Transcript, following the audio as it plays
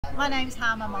My name's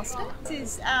Harma Mostert.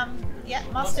 This is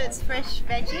Mosterts fresh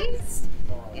veggies.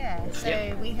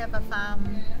 So we have a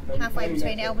farm halfway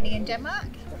between Albany and Denmark,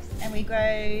 and we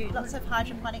grow lots of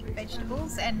hydroponic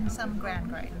vegetables and some ground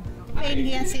grown. Been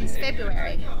here since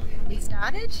February we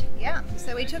started.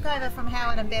 So we took over from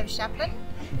Howard and Bev Chaplin,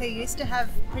 who used to have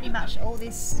pretty much all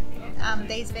these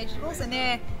vegetables, and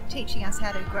they're teaching us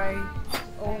how to grow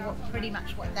pretty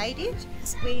much what they did.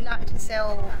 We like to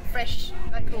sell fresh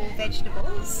local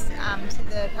vegetables to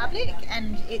the public,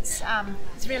 and it's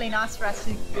really nice for us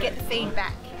to get the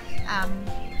feedback.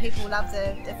 People love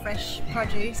the fresh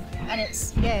produce, and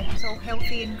it's all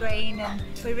healthy and green, and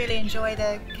we really enjoy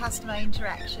the customer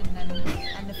interaction and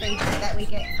the feedback that we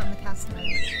get from the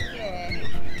customers.